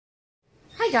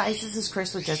guys, this is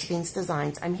Chris with Josephine's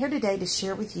Designs. I'm here today to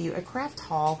share with you a craft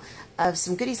haul of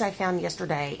some goodies I found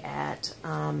yesterday at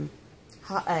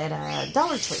a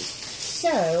Dollar Tree.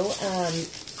 So,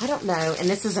 I don't know, and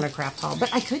this isn't a craft haul,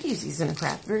 but I could use these in a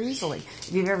craft very easily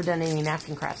if you've ever done any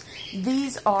napkin crafts.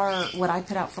 These are what I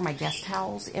put out for my guest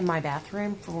towels in my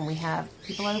bathroom for when we have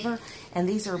people over, and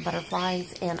these are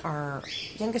butterflies, and our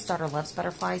youngest daughter loves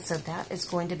butterflies, so that is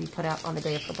going to be put out on the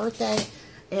day of her birthday.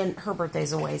 And her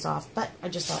birthday's a ways off, but I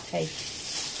just thought, hey,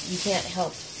 you can't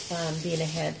help being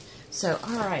ahead. So,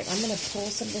 all right, I'm going to pull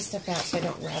some of this stuff out so I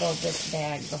don't rattle this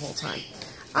bag the whole time.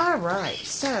 All right,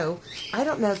 so I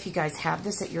don't know if you guys have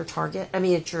this at your Target. I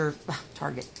mean, at your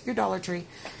Target, your Dollar Tree.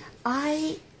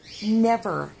 I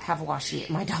never have washi at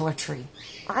my Dollar Tree.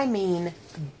 I mean,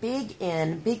 big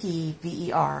N, big E,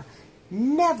 V-E-R.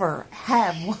 Never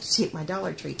have washi at my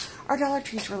Dollar Tree. Our Dollar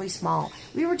Tree is really small.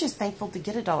 We were just thankful to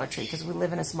get a Dollar Tree because we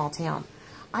live in a small town.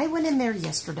 I went in there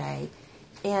yesterday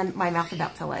and my mouth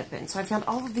about fell open. So I found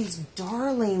all of these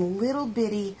darling little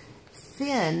bitty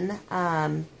thin,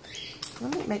 let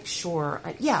me make sure.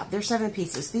 Yeah, they're 7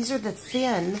 pieces. These are the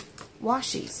thin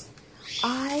washis.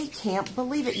 I can't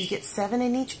believe it. You get 7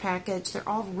 in each package. They're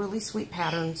all really sweet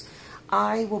patterns.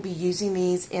 I will be using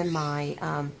these in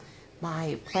my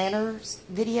my planners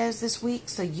videos this week,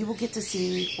 so you will get to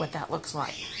see what that looks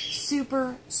like.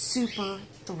 Super, super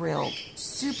thrilled,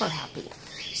 super happy.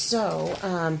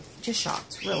 So, just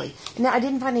shocked, really. Now, I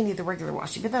didn't find any of the regular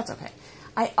washi, but that's okay.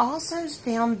 I also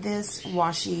found this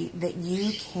washi that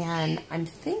you can, I'm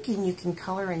thinking you can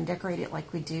color and decorate it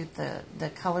like we do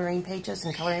the coloring pages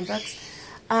and coloring books.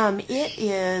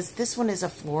 This one is a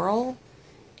floral,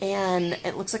 and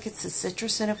it looks like it's a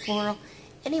citrus and a floral.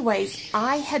 Anyways,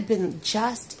 I had been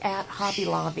just at Hobby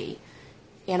Lobby,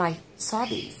 and I saw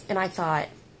these, and I thought,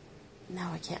 no,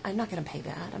 I can't. I'm not going to pay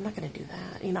that. I'm not going to do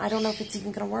that. You know, I don't know if it's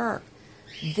even going to work.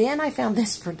 Then I found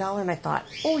this for $1, and I thought,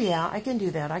 oh, yeah, I can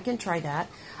do that. I can try that.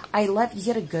 You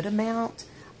get a good amount.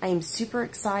 I am super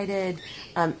excited.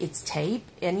 It's tape,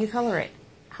 and you color it.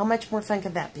 How much more fun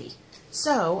could that be?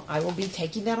 So I will be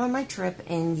taking that on my trip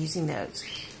and using those.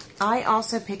 I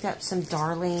also picked up some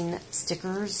darling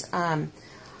stickers.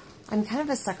 I'm kind of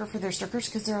a sucker for their stickers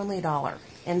because they're only $1.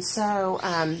 And so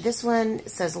this one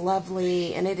says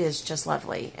lovely, and it is just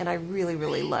lovely. And I really,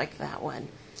 really like that one.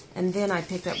 And then I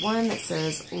picked up one that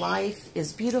says life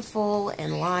is beautiful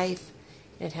and life.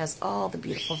 It has all the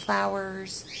beautiful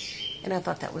flowers. And I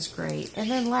thought that was great. And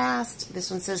then last,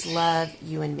 this one says love,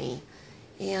 you and me.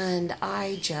 And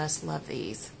I just love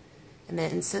these. And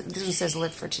then this one says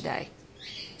live for today.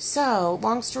 So,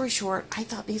 long story short, I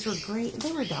thought these were great.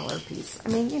 They were $1 a piece. I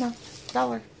mean, you know,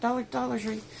 Dollar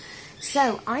Tree.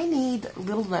 So, I need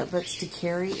little notebooks to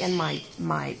carry in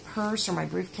my purse or my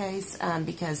briefcase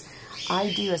because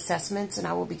I do assessments, and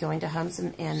I will be going to homes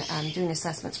and doing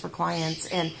assessments for clients.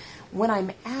 And when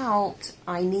I'm out,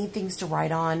 I need things to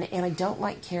write on, and I don't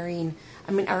like carrying.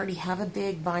 I mean, I already have a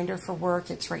big binder for work.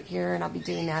 It's right here, and I'll be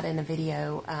doing that in a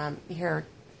video here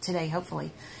today, hopefully.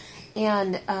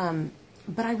 And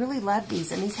but I really love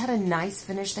these, and these had a nice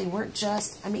finish. They weren't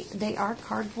just, I mean, they are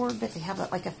cardboard, but they have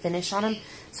like a finish on them.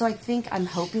 So I'm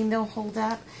hoping they'll hold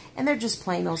up, and they're just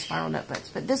plain old spiral notebooks.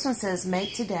 But this one says,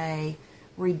 make today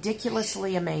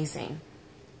ridiculously amazing.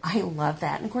 I love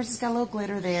that. And of course, it's got a little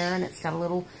glitter there, and it's got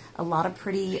a lot of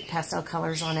pretty pastel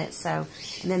colors on it. So,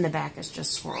 and then the back is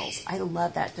just swirls. I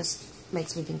love that. Just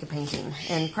makes me think of painting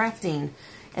and crafting.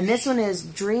 And this one is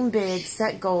dream big,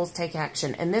 set goals, take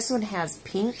action. And this one has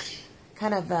pink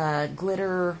kind of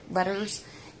glitter letters,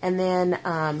 and then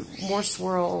more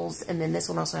swirls, and then this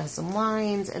one also has some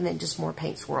lines, and then just more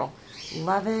paint swirl.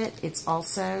 Love it. It's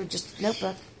also just a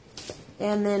notebook.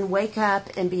 And then wake up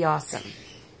and be awesome.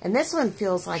 And this one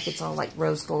feels like it's all like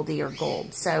rose goldy or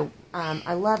gold. So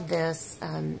I love this.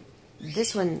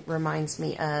 This one reminds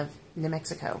me of New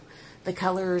Mexico. The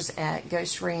colors at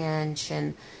Ghost Ranch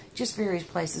and just various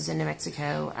places in New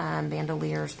Mexico,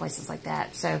 bandoliers, places like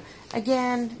that. So,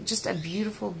 again, just a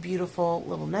beautiful, beautiful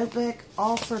little notebook,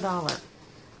 all for $1.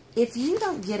 If you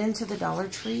don't get into the Dollar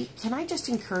Tree, can I just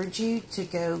encourage you to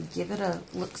go give it a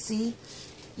look-see?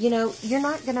 You know, you're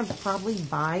not going to probably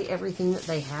buy everything that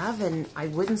they have, and I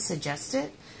wouldn't suggest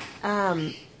it.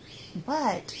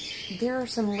 But there are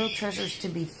some real treasures to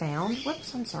be found.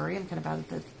 Whoops, I'm sorry, I'm kind of out of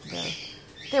the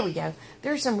there we go.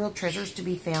 There's some real treasures to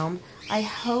be found. I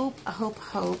hope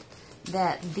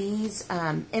that these,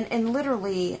 and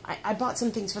literally, I bought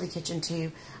some things for the kitchen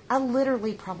too. I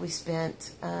literally probably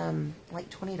spent like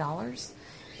 $20,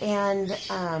 and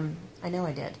I know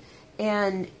I did.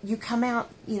 And you come out,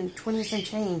 20 cent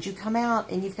change. You come out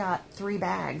and you've got 3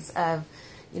 bags of,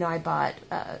 I bought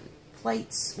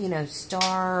plates, you know,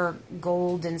 star,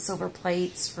 gold, and silver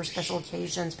plates for special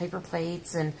occasions, paper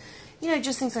plates, and, you know,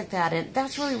 just things like that. And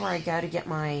that's really where I go to get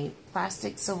my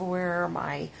plastic silverware,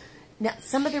 now,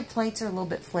 some of their plates are a little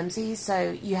bit flimsy,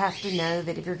 so you have to know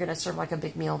that if you're going to serve like a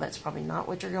big meal, that's probably not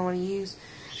what you're going to use.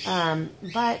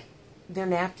 But their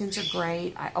napkins are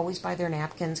great. I always buy their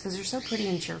napkins because they're so pretty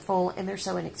and cheerful, and they're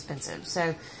so inexpensive.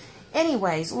 So,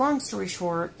 anyways, long story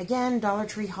short, again, Dollar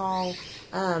Tree haul.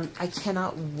 I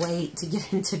cannot wait to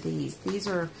get into these. These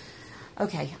are...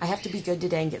 Okay, I have to be good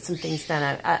today and get some things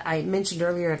done. I mentioned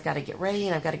earlier I've got to get ready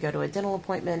and I've got to go to a dental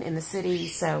appointment in the city,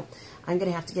 so I'm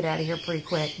going to have to get out of here pretty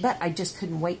quick. But I just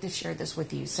couldn't wait to share this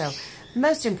with you. So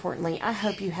most importantly, I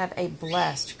hope you have a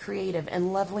blessed, creative,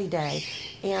 and lovely day.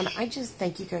 And I just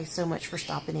thank you guys so much for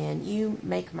stopping in. You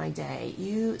make my day.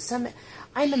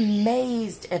 I'm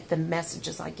amazed at the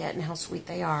messages I get and how sweet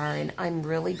they are. And I'm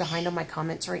really behind on my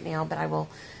comments right now, but I will...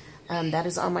 that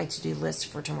is on my to-do list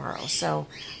for tomorrow. So,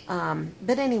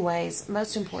 but anyways,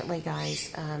 most importantly,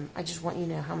 guys, I just want you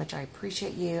to know how much I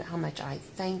appreciate you, how much I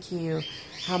thank you,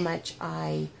 how much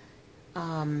I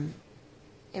am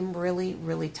really,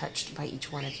 really touched by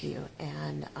each one of you.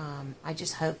 And I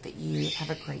just hope that you have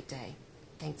a great day.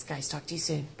 Thanks, guys. Talk to you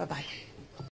soon. Bye-bye.